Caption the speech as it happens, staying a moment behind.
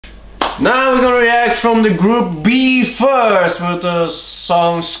Now we're gonna react from the group B first with the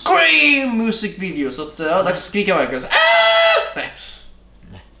song Scream music video. Så att, ja, dags att skrika verkligen. Nej.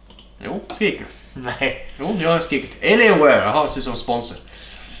 Jo, skrik. Nej. Jo, jag har skrikit. Alienware, jaha, det ser som sponsor.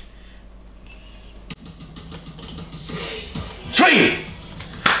 Scream!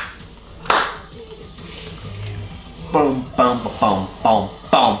 Bum, bum, bum, bum,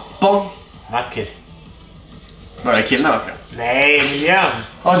 bum, bum. Vacker. Var det killarna vackra? Nej, miljön.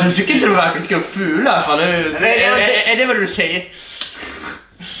 Ja, du tycker inte de verkar tycka de fula? Fan, är det vad du säger?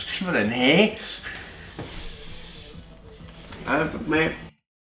 Nej. Nej, med.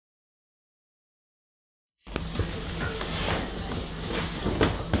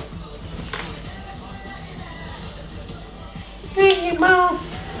 Hey, mom.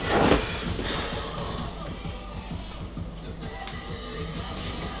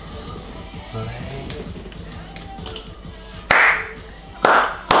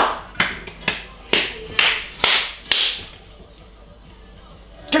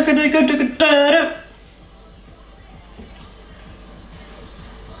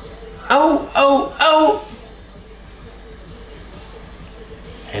 Oh, oh, oh.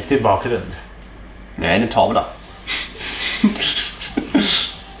 Helt i bakgrund. Nej, det är en tavla.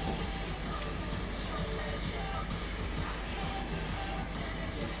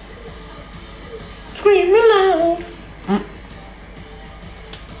 Scream loud.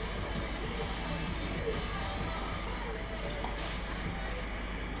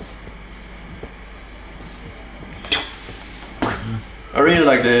 I really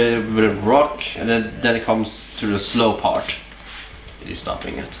like the rock, and then it comes to the slow part. It is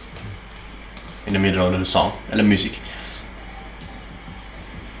stopping it in the middle of the song, eller musik.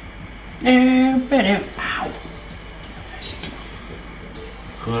 Ow.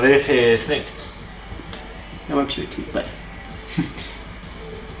 Sjunger det för snyggt? Jag var också lite med.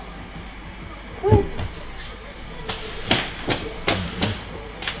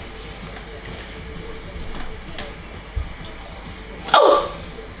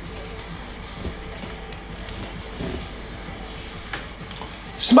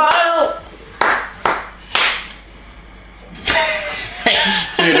 Smile!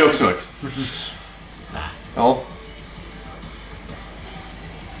 Så är det också högt. Ja.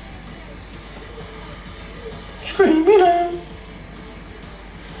 Scream it out.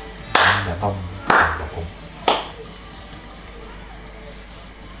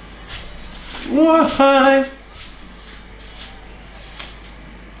 Why?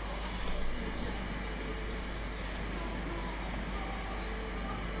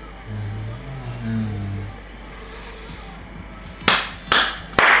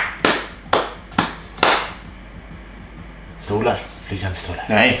 Stolar. Flygande stolar.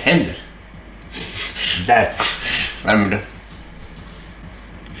 Nej, händer. Där. Vem är det?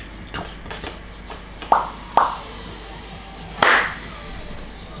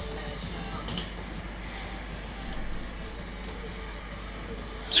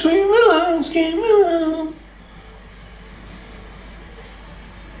 Scream aloud, scream aloud.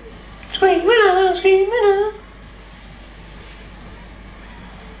 Scream aloud, scream aloud.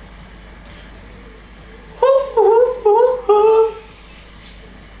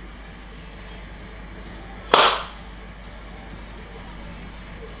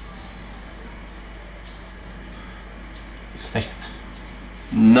 Snyggt.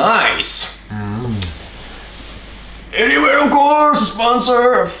 Nice! Anywhere, of course, a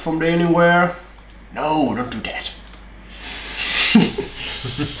sponsor from the Anywhere. No, don't do that.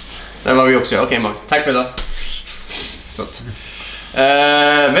 Det var vi också. Okej, Max. Tack för idag. Så att,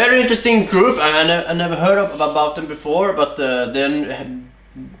 very interesting group. I never heard about them before, but then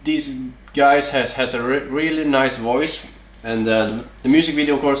these guys has a really nice voice, and the music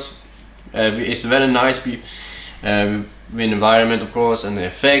video, of course, is very nice. The environment, of course, and the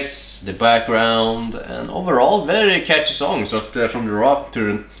effects, the background, and overall very catchy song. So from the rock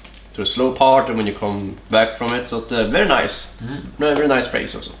to the slow part, and when you come back from it, so very nice. Very nice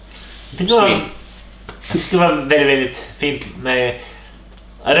phrase also. Jag tycker det var väldigt, väldigt fint med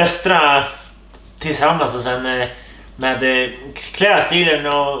rösterna tillsammans, och sen med klädstilen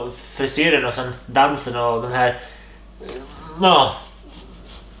och frisyren och sen dansen och den här, ja,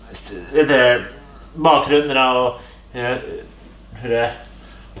 bakgrunderna och hur det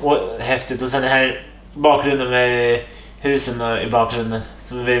är häftigt, och sen det här bakgrunden med husen i bakgrunden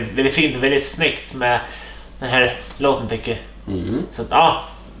som är väldigt, väldigt fint och väldigt snyggt med den här låten, tycker jag. Så att, ja,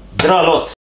 bra låt.